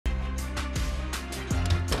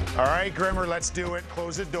All right, Grimmer, let's do it.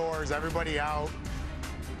 Close the doors. Everybody out.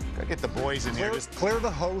 Gotta get the boys in here. Just clear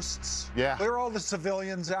the hosts. Yeah. Clear all the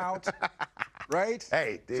civilians out. Right?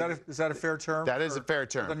 Hey, is that a fair term? That is a fair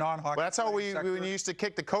term. The non-hockey. Well, that's how we used to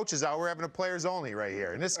kick the coaches out. We're having a players only right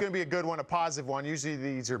here, and this is going to be a good one, a positive one. Usually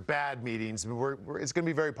these are bad meetings. It's going to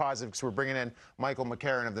be very positive because we're bringing in Michael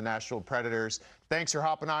McCarron of the Nashville Predators. Thanks for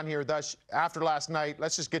hopping on here with us after last night.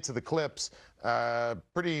 Let's just get to the clips.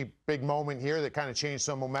 Pretty big moment here that kind of changed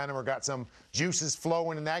some momentum or got some juices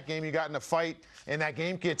flowing in that game. You got in a fight in that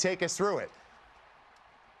game. Can you take us through it?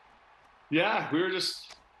 Yeah, we were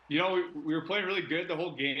just. We were playing really good the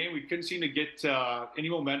whole game. We couldn't seem to get any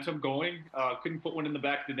momentum going. Couldn't put one in the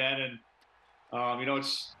back of the net, and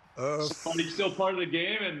it's still part of the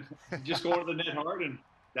game, and just going to the net hard, and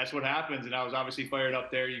that's what happens. And I was obviously fired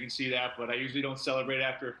up there. You can see that, but I usually don't celebrate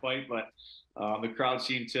after a fight. But the crowd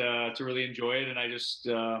seemed to really enjoy it, and I just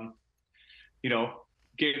gave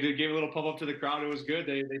a little pump up to the crowd. It was good.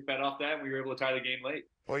 They fed off that, and we were able to tie the game late.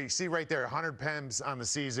 Well, you see right there, 100 PEMs on the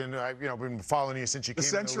season. I've been following you since you came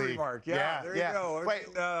in the league. The century mark, there you go.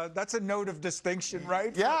 Wait, that's a note of distinction,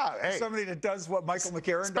 right? Yeah. For somebody that does what Michael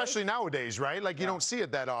McCarron especially nowadays, right? Like, you don't see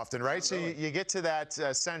it that often, right? So you get to that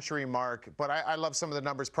century mark. But I love some of the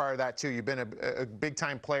numbers prior to that, too. You've been a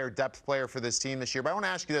big-time player, depth player for this team this year. But I want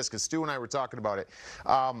to ask you this, because Stu and I were talking about it.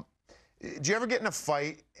 Do you ever get in a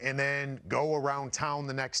fight and then go around town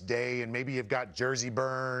the next day and maybe you've got jersey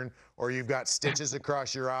burn or you've got stitches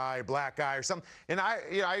across your eye, black eye or something? And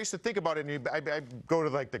I used to think about it, and I go to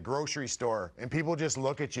like the grocery store and people just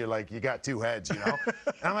look at you like you got two heads, you know?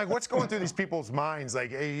 And I'm like, what's going through these people's minds?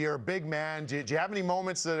 Like, hey, you're a big man. Do you have any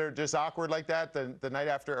moments that are just awkward like that the night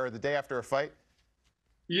after or the day after a fight?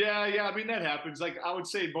 Yeah. I mean, that happens. Like, I would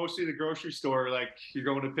say mostly the grocery store, like you're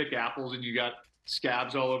going to pick apples and you got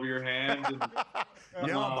scabs all over your hands. And,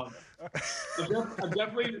 I'm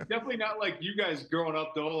definitely not like you guys growing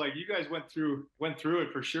up though. Like you guys went through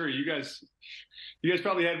it for sure. You guys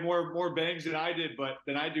probably had more bangs than I do. But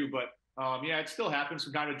yeah, it still happens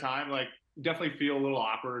from time to time. Like you definitely feel a little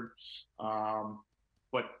awkward.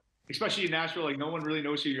 But especially in Nashville, like no one really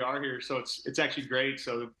knows who you are here, so it's actually great.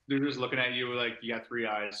 So they're just looking at you like you got three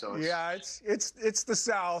eyes. So it's the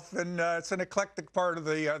South, and it's an eclectic part of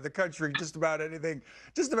the country. Just about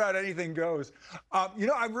anything goes.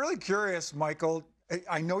 I'm really curious, Michael.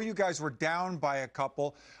 I know you guys were down by a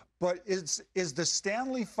couple, but is the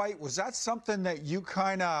Stanley fight, was that something that you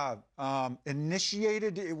kind of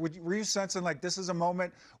initiated? Were you sensing like this is a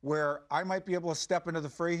moment where I might be able to step into the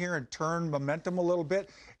fray here and turn momentum a little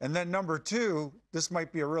bit? And then number two, this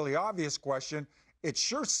might be a really obvious question. It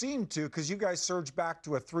sure seemed to, because you guys surged back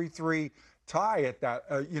to a 3-3 tie at that,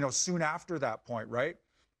 soon after that point, right?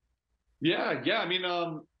 Yeah. I mean,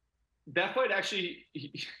 that fight actually,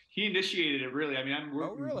 he initiated it, really. I mean, I'm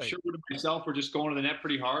sure with myself, we're just going to the net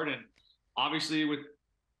pretty hard. And obviously with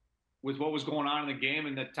what was going on in the game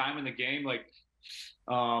and the time in the game, like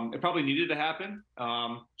it probably needed to happen.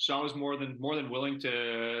 So I was more than willing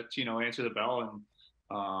to answer the bell.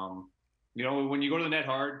 And, when you go to the net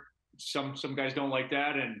hard, some guys don't like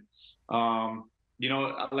that. And,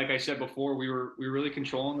 like I said before, we were really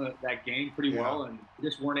controlling that game pretty well, and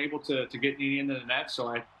just weren't able to get any into the net. So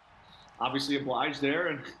I obviously obliged there,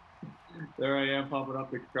 and there I am pumping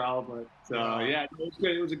up the crowd. But it was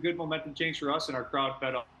good. It was a good momentum change for us, and our crowd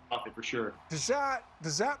fed off it for sure. Does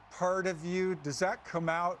that part of you, does that come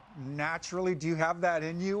out naturally? Do you have that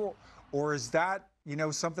in you, or is that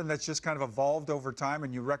something that's just kind of evolved over time,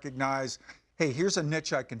 and you recognize, hey, here's a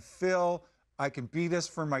niche I can fill. I can be this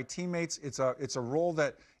for my teammates. It's a role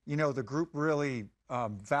that the group really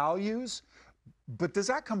values. But does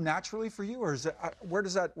that come naturally for you, or is it, where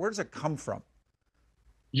does it come from?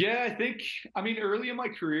 Yeah, I mean, early in my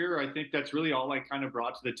career, I think that's really all I kind of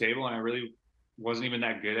brought to the table, and I really wasn't even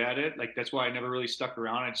that good at it. Like, that's why I never really stuck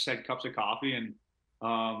around. I just had cups of coffee, and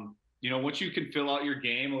once you can fill out your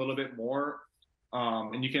game a little bit more,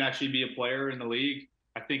 and you can actually be a player in the league,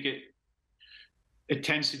 I think it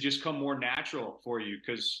tends to just come more natural for you,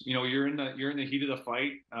 because you're in the heat of the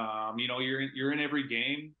fight. You're in every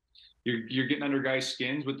game. You're getting under guys'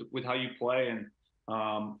 skins with how you play, and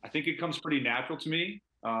I think it comes pretty natural to me.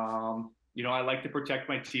 I like to protect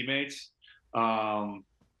my teammates. I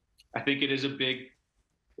think it is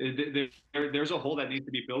there's a hole that needs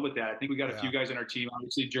to be filled with that. I think we got a few guys on our team,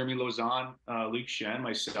 obviously Jeremy Lauzon, Luke Shen,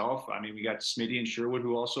 myself. I mean, we got Smitty and Sherwood,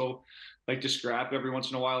 who also like to scrap every once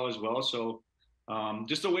in a while as well. So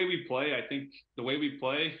just the way we play, I think the way we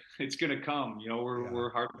play, it's gonna come. We're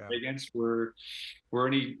hard to play against. We're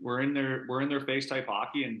in their face type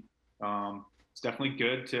hockey, and it's definitely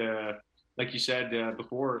good to like you said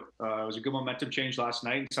before, it was a good momentum change last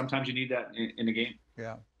night. And sometimes you need that in a game.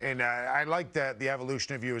 Yeah. And I like the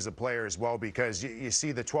evolution of you as a player as well, because you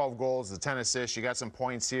see the 12 goals, the 10 assists, you got some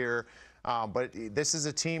points here. But this is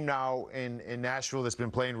a team now in Nashville that's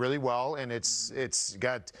been playing really well, and it's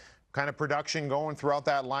got kind of production going throughout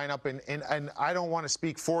that lineup. And I don't want to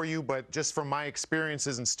speak for you, but just from my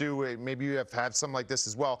experiences, and Stu, maybe you have had something like this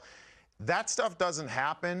as well. That stuff doesn't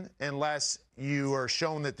happen unless you are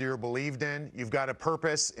shown that you're believed in. You've got a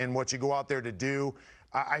purpose in what you go out there to do.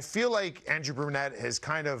 I feel like Andrew Brunette has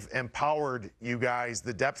kind of empowered you guys,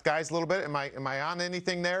 the depth guys, a little bit. Am I on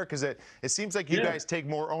anything there? Because it seems like you guys take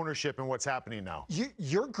more ownership in what's happening now.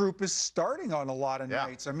 Your group is starting on a lot of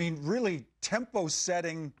nights. I mean, really tempo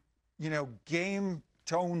setting, game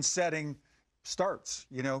tone setting starts.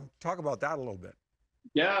 Talk about that a little bit.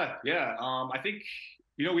 Yeah. I think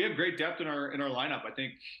we have great depth in our lineup. I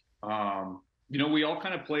think we all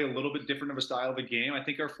kind of play a little bit different of a style of a game. I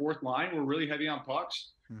think our fourth line, we're really heavy on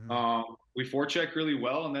pucks. Mm-hmm. We forecheck really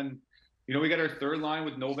well. And then, we got our third line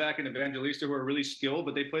with Novak and Evangelista, who are really skilled,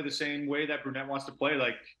 but they play the same way that Brunette wants to play.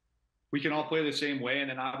 Like, we can all play the same way.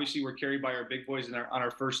 And then obviously we're carried by our big boys on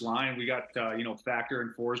our first line. We got, Factor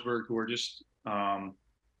and Forsberg, who are just, and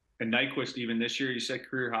Nyquist even this year, he set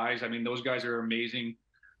career highs. I mean, those guys are amazing.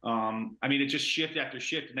 It's just shift after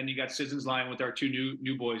shift, and then you got Sisson's line with our two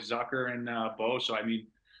new boys, Zucker and Bo. So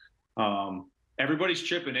everybody's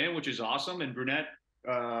chipping in, which is awesome. And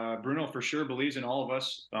Bruno for sure believes in all of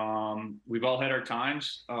us. We've all had our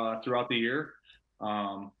times throughout the year.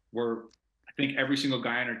 I think every single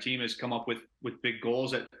guy on our team has come up with big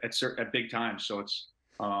goals at big times. So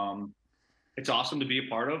it's awesome to be a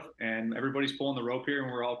part of, and everybody's pulling the rope here,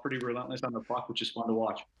 and we're all pretty relentless on the puck, which is fun to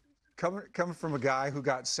watch. Coming from a guy who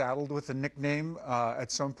got saddled with a nickname at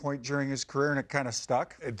some point during his career, and it kind of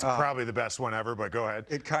stuck. It's probably the best one ever, but go ahead.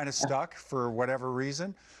 It kind of stuck for whatever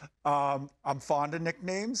reason. I'm fond of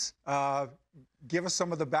nicknames. Give us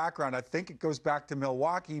some of the background. I think it goes back to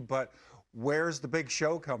Milwaukee, but where's the Big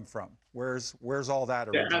Show come from? Where's all that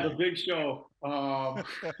originally? Yeah, the Big Show.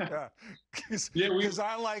 Because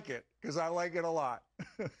I like it. Because I like it a lot.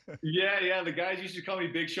 Yeah. The guys used to call me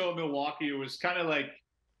Big Show in Milwaukee. It was kind of like,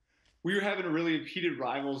 we were having a really heated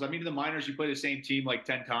rivals. I mean, in the minors, you play the same team like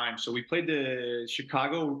 10 times. So we played the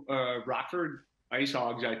Chicago Rockford Ice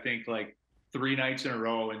Hogs, I think, like 3 nights in a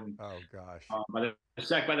row. And oh gosh,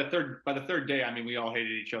 by the third day, I mean, we all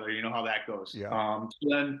hated each other. You know how that goes. Yeah. So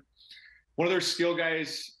then one of their skill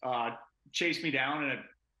guys chased me down, and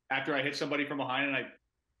after I hit somebody from behind,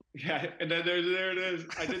 and then there it is.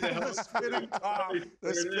 I did the spinning top.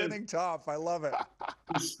 The spinning top. I love it.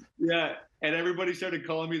 Yeah, and everybody started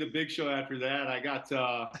calling me the Big Show after that. I got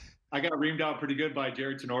reamed out pretty good by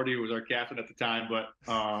Jared Tenorti, who was our captain at the time. But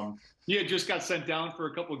he had just got sent down for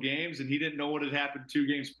a couple games, and he didn't know what had happened 2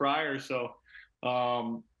 games prior. So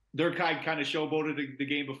their guy kind of showboated the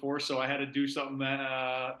game before, so I had to do something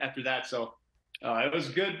after that. So it was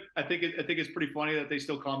good. I think it's pretty funny that they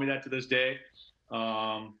still call me that to this day.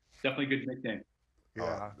 Definitely a good nickname.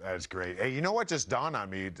 Yeah, that's great. Hey, you know what just dawned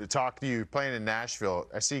on me to talk to you playing in Nashville?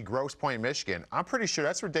 I see Grosse Pointe, Michigan. I'm pretty sure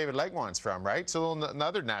that's where David Legwand's from, right? So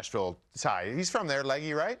another Nashville tie. He's from there,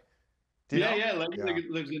 Leggy, right? Yeah. Leggy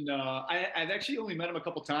lives in. I've actually only met him a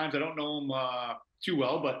couple times. I don't know him too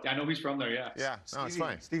well, but I know he's from there. Yeah. Yeah, no, it's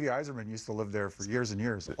fine. Stevie Yzerman used to live there for years and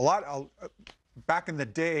years. A lot. Back in the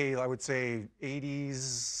day, I would say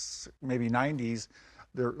 80s, maybe 90s.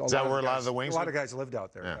 Is that where a lot of the Wings? A lot of guys lived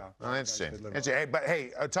out there. Yeah, well, interesting. Hey, but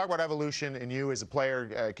hey, talk about evolution and you as a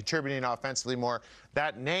player contributing offensively more.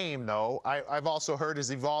 That name, though, I've also heard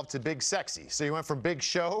has evolved to Big Sexy. So you went from Big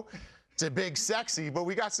Show to Big Sexy, but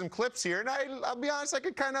we got some clips here, and I'll be honest, I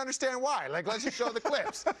could kind of understand why. Like, let's just show the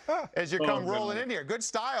clips as you come rolling in here. Good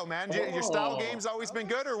style, man. Your style game's always been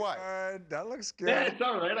good, or what? That looks good. Yeah, it's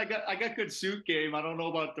all right. I got good suit game. I don't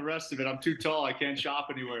know about the rest of it. I'm too tall. I can't shop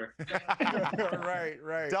anywhere.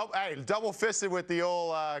 Right. Double fisted with the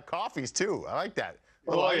old coffees too. I like that.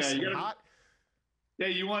 Hot. Yeah,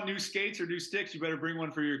 you want new skates or new sticks, you better bring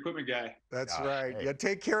one for your equipment guy. That's right. Hey. You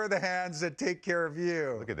take care of the hands that take care of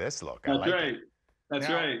you. Look at this look. That's right. That's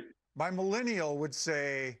right. My millennial would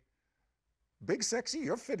say, Big Sexy,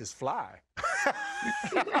 your fit is fly.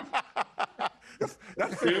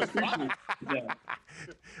 That fit is fly. Yeah.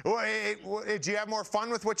 Well, did you have more fun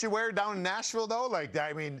with what you wear down in Nashville, though? Like,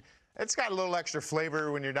 I mean, it's got a little extra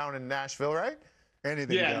flavor when you're down in Nashville, right?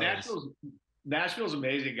 Anything goes. Nashville's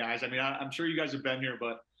amazing, guys. I mean, I'm sure you guys have been here,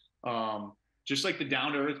 but just like the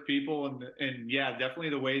down-to-earth people and yeah,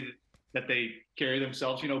 definitely the way that they carry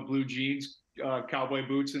themselves, blue jeans, cowboy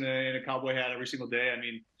boots, and a cowboy hat every single day. I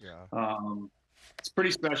mean, it's a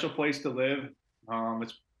pretty special place to live.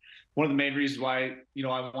 It's one of the main reasons why,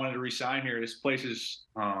 I wanted to resign here. This place is,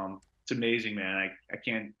 it's amazing, man. I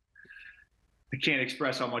can't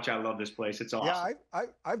express how much I love this place. It's awesome. Yeah,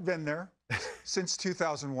 I've been there since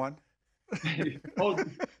 2001. Oh,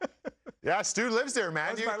 yeah, Stu lives there,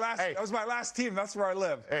 man. That was my last team. That's where I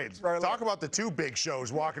live. Hey, talk about the two big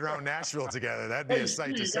shows walking around Nashville together. That'd be a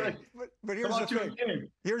sight to see. But here's the thing.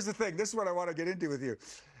 Here's the thing. This is what I want to get into with you.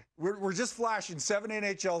 We're just flashing 7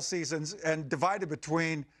 NHL seasons and divided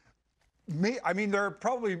between me. I mean, there are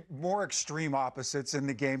probably more extreme opposites in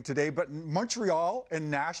the game today, but Montreal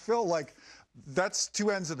and Nashville, like, that's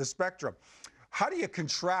two ends of the spectrum. How do you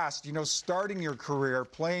contrast, starting your career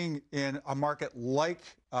playing in a market like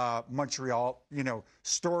Montreal,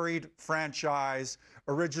 storied franchise,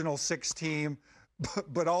 original 6 team,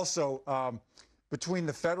 but also between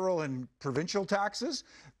the federal and provincial taxes,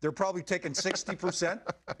 they're probably taking 60%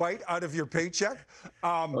 bite out of your paycheck.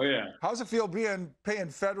 Oh, yeah. How's it feel paying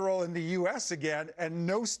federal in the U.S. again and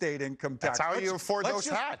no state income tax? That's how you afford those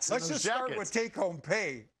hats. Let's just start with take-home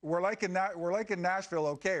pay. We're like in Nashville,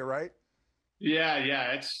 okay, right? Yeah.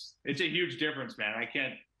 It's a huge difference, man.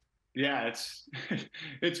 Yeah,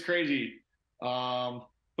 it's crazy.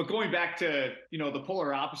 But going back to, the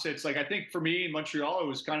polar opposites, like, I think for me in Montreal, it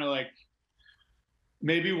was kind of like,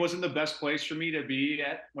 maybe it wasn't the best place for me to be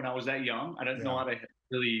at when I was that young. I didn't know how to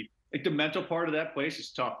really, like, the mental part of that place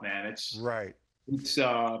is tough, man. It's right.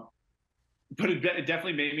 But it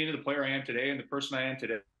definitely made me into the player I am today and the person I am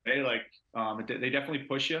today. Like, they definitely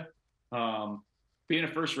push you. Being a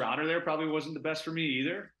first rounder there probably wasn't the best for me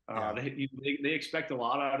either. They expect a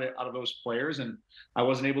lot out of those players, and I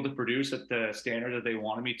wasn't able to produce at the standard that they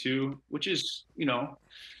wanted me to, which is,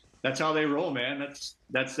 that's how they roll, man.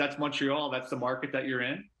 That's Montreal. That's the market that you're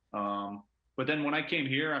in. But then when I came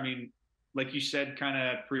here, I mean, like you said, kind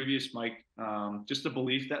of previous, Mike, just the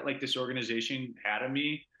belief that, like, this organization had in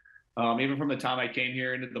me, even from the time I came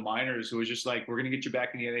here into the minors, it was just like, we're going to get you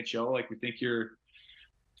back in the NHL. Like, we think you're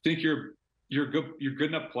a good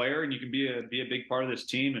enough player, and you can be a big part of this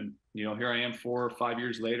team. And, here I am 4 or 5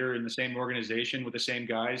 years later in the same organization with the same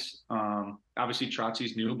guys. Obviously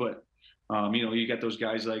Trotsy's new, but you got those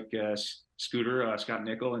guys like Scooter, Scott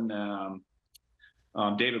Nickel, and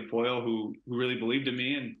David Poyle, who really believed in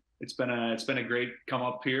me, and it's been a great come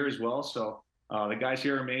up here as well. So the guys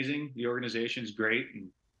here are amazing. The organization's great, and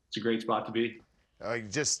it's a great spot to be.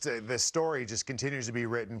 The story just continues to be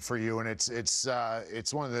written for you, and it's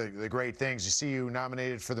one of the great things. You see you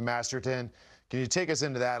nominated for the Masterton. Can you take us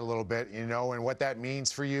into that a little bit, and what that means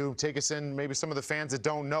for you? Take us in, maybe some of the fans that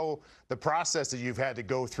don't know the process that you've had to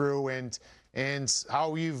go through, and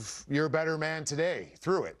how you're a better man today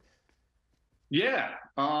through it. Yeah,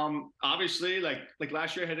 obviously, like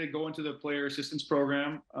last year I had to go into the player assistance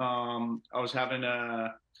program. I was having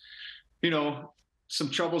some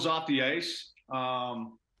troubles off the ice.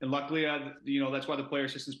 And luckily, that's why the player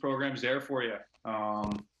assistance program is there for you.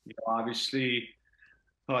 Obviously,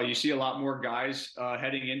 you see a lot more guys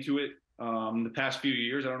heading into it the past few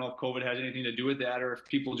years. I don't know if COVID has anything to do with that, or if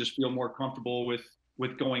people just feel more comfortable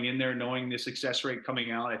with going in there, knowing the success rate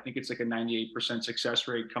coming out. I think it's like a 98% success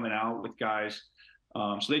rate coming out with guys.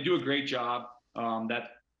 So they do a great job.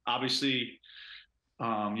 That obviously,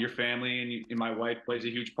 your family and my wife plays a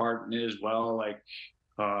huge part in it as well. Like,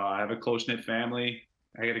 I have a close-knit family.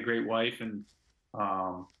 I got a great wife, and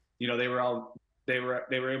they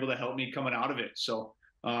were able to help me coming out of it. So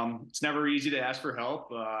it's never easy to ask for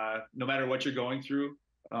help, no matter what you're going through.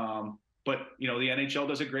 But the NHL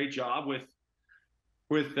does a great job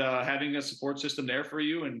with having a support system there for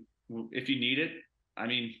you, and if you need it, I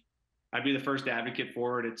mean, I'd be the first advocate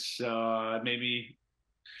for it. It's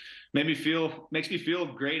makes me feel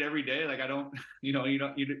great every day. Like, I don't,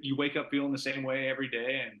 you wake up feeling the same way every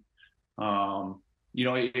day. And,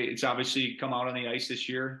 it's obviously come out on the ice this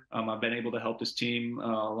year. I've been able to help this team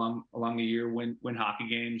along the year win hockey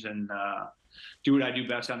games, and do what I do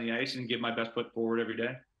best on the ice and give my best foot forward every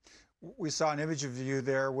day. We saw an image of you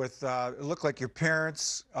there with, it looked like your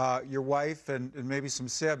parents, your wife, and maybe some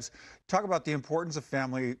sibs. Talk about the importance of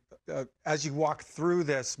family as you walk through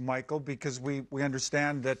this, Michael, because we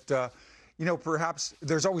understand that, perhaps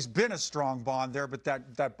there's always been a strong bond there, but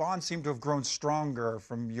that bond seemed to have grown stronger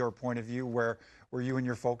from your point of view, where you and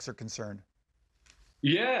your folks are concerned.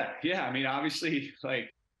 Yeah. I mean, obviously,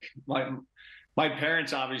 like, my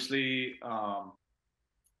parents, obviously, I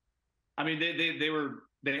mean,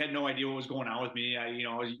 they had no idea what was going on with me.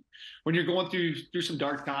 When you're going through some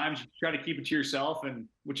dark times, you try to keep it to yourself, and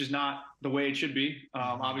which is not the way it should be.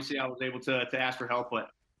 Obviously, I was able to ask for help, but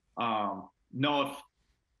no,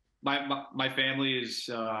 my family is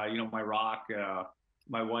my rock.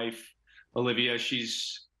 My wife Olivia,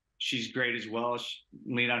 she's great as well.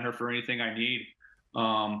 Lean on her for anything I need.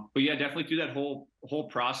 But yeah, definitely through that whole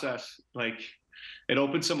process, like it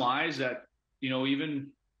opened some eyes that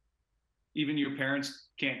even your parents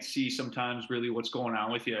can't see sometimes really what's going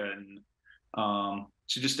on with you, and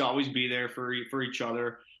to just always be there for each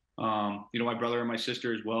other. My brother and my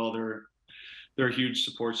sister as well. They're huge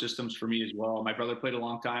support systems for me as well. My brother played a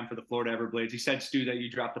long time for the Florida Everblades. He said, Stu, that you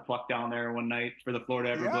dropped the puck down there one night for the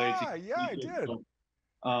Florida Everblades. Yeah, I did.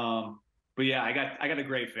 But yeah, I got a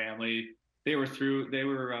great family. They were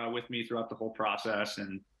with me throughout the whole process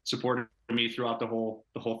and supported me throughout the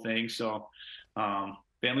whole thing. So,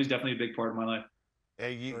 family's definitely a big part of my life.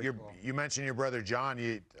 Hey, you mentioned your brother John.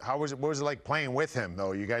 What was it like playing with him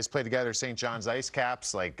though? You guys played together, St. John's Ice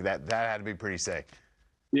Caps. Like that had to be pretty sick.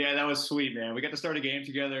 Yeah, that was sweet, man. We got to start a game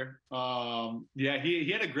together. Yeah, he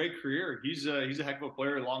had a great career. He's a heck of a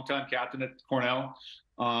player, a longtime captain at Cornell.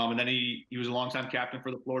 And then he was a longtime captain for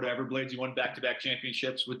the Florida Everblades. He won back-to-back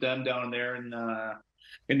championships with them down there in the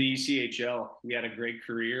ECHL. He had a great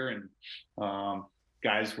career, and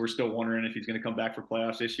guys, we're still wondering if he's going to come back for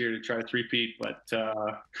playoffs this year to try to three-peat. But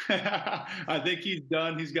I think he's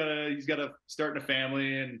done. He's got a start in a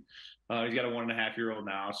family, and he's got a 1.5-year-old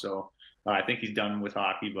now. So I think he's done with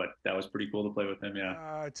hockey. But that was pretty cool to play with him.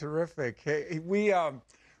 Yeah. Terrific. Hey,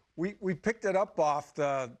 we picked it up off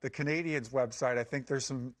the Canadiens website. I think there's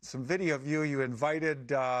some video of you. You invited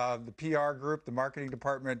the PR group, the marketing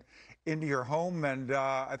department, into your home, and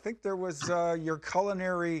I think there was your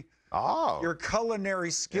culinary. Oh. Your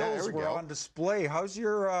culinary skills were on display. How's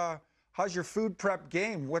your food prep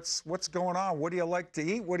game? What's going on? What do you like to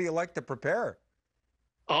eat? What do you like to prepare?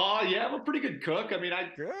 Oh, yeah, I'm a pretty good cook. I mean,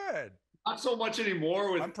 good. Not so much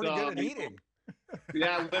anymore. I'm pretty good at eating.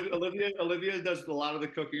 Yeah, Olivia does a lot of the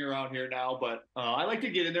cooking around here now, but I like to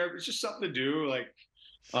get in there. It's just something to do. Like,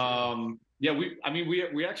 yeah,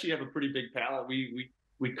 we actually have a pretty big palate.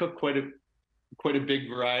 We cook quite a big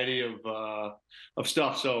variety of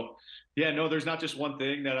stuff. So yeah, no, there's not just one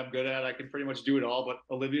thing that I'm good at. I can pretty much do it all, but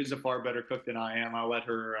Olivia's a far better cook than I am. I'll let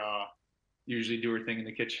her usually do her thing in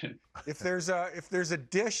the kitchen. If there's a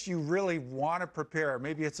dish you really want to prepare,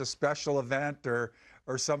 maybe it's a special event or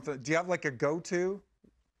something, do you have like a go-to?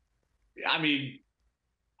 I mean,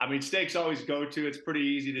 steak's always go-to. It's pretty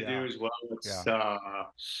easy to do as well. It's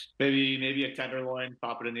maybe a tenderloin,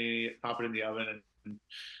 pop it in the oven, and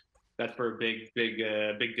that's for a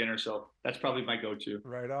big dinner. So that's probably my go-to.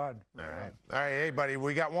 Right on. All right. Hey, buddy,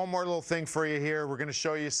 we got one more little thing for you here. We're going to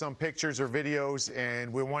show you some pictures or videos,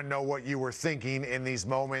 and we want to know what you were thinking in these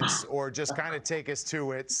moments, or just kind of take us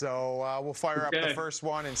to it. So we'll fire up the first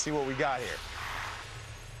one and see what we got here.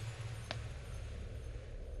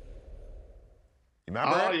 You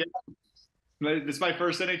remember? Oh yeah, it's my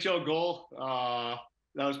first NHL goal.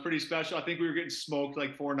 That was pretty special. I think we were getting smoked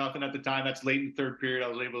like 4-0 at the time. That's late in the third period. I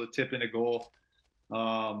was able to tip in a goal.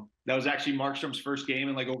 That was actually Markstrom's first game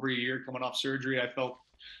in like over a year, coming off surgery. I felt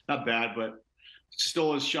not bad, but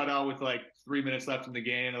stole his shutout with like 3 minutes left in the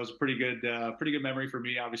game. That was a pretty good memory for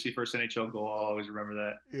me. Obviously, first NHL goal. I'll always remember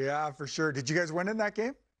that. Yeah, for sure. Did you guys win in that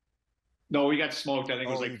game? No, we got smoked. I think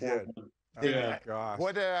it was like 4-1. Yeah. Oh,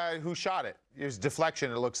 gosh. Who shot it? It was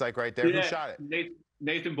deflection. It looks like right there. Yeah, who shot it?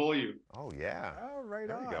 Nathan Beaulieu. Oh yeah. Oh, right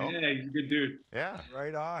there on. Yeah, he's a good dude. Yeah.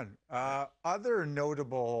 Right on. Other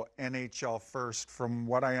notable NHL first, from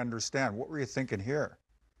what I understand, what were you thinking here?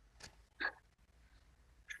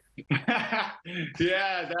 Yeah,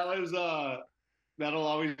 that was that'll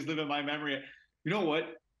always live in my memory. You know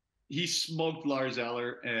what? He smoked Lars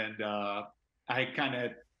Eller, and I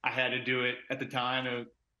had to do it at the time. It was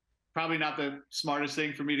probably not the smartest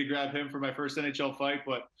thing for me to grab him for my first NHL fight,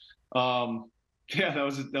 but yeah, that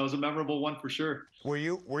was a memorable one for sure. Were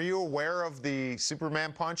you aware of the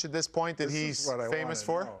Superman punch at this point that he's famous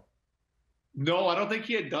for? No, I don't think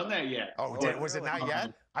he had done that yet. Oh, was it not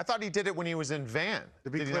yet? I thought he did it when he was in Van. To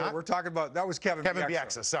be clear, we're talking about, that was Kevin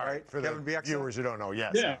Bieksa. Sorry, right? for Kevin the Bieksa? viewers who don't know.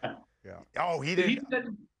 Yes. Yeah. Oh, he did.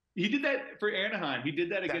 He did that for Anaheim. He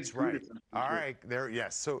did that against. That's right. All right, there.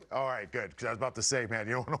 Yes. So, all right, good. Because I was about to say, man,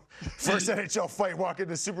 you don't know, first NHL fight, walk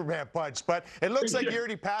into Superman punch, but it looks like you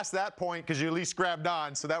already passed that point because you at least grabbed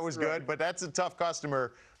on, so that was good. But that's a tough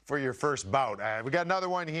customer for your first bout. We got another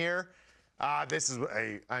one here. This is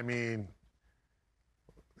I mean,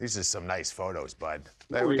 these are some nice photos, bud.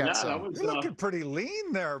 We got some. You're looking pretty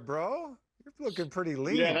lean there, bro. You're looking pretty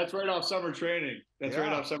lean. Yeah, that's right off summer training. Right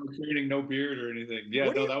off summer training, no beard or anything. Yeah,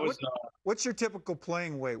 that was. What's your typical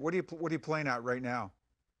playing weight? What are you playing at right now?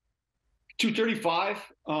 235.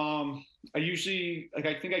 I usually I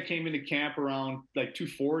think I came into camp around like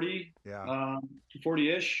 240, Yeah.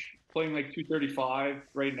 240-ish, playing like 235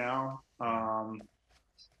 right now. I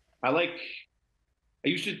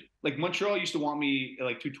used to like Montreal used to want me at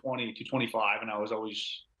like 220, 225, and I was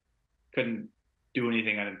always couldn't do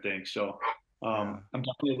anything, I didn't think. So I'm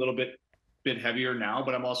definitely a little bit heavier now,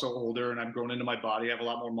 but I'm also older and I've grown into my body. I have a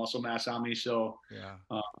lot more muscle mass on me. So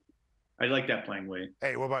I like that playing weight.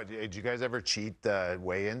 Hey, what about, did you guys ever cheat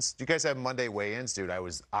weigh-ins? Do you guys have Monday weigh-ins? Dude, I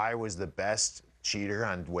was the best cheater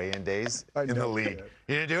on weigh-in days in the league.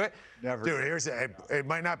 You didn't do it? Never. Dude, it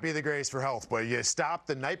might not be the greatest for health, but you stop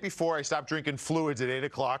the night before. I stopped drinking fluids at 8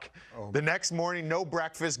 o'clock. The next morning, no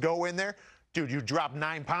breakfast, go in there. Dude, you drop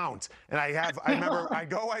 9 pounds. And I remember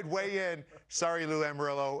I'd weigh in. Sorry, Lou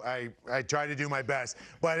Amarillo. I try to do my best.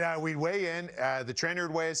 But we'd weigh in. The trainer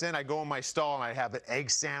would weigh us in. I'd go in my stall and I'd have an egg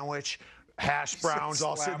sandwich, hash browns,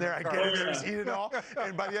 all sitting there. I get in there, eat it all.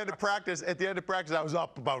 And by the end of practice, I was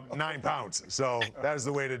up about 9 pounds. So that was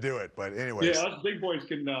the way to do it. But anyways. Yeah, us big boys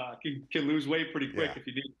can lose weight pretty quick if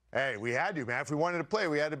you need. Hey, we had to, man. If we wanted to play,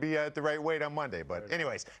 we had to be at the right weight on Monday. But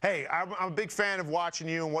anyways, hey, I'm a big fan of watching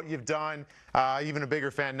you and what you've done. Even a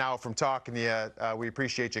bigger fan now from talking to you. We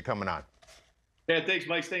appreciate you coming on. Yeah, thanks,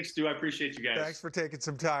 Mike. Thanks, Stu. I appreciate you guys. Thanks for taking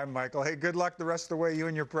some time, Michael. Hey, good luck the rest of the way, you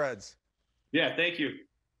and your Preds. Yeah, thank you.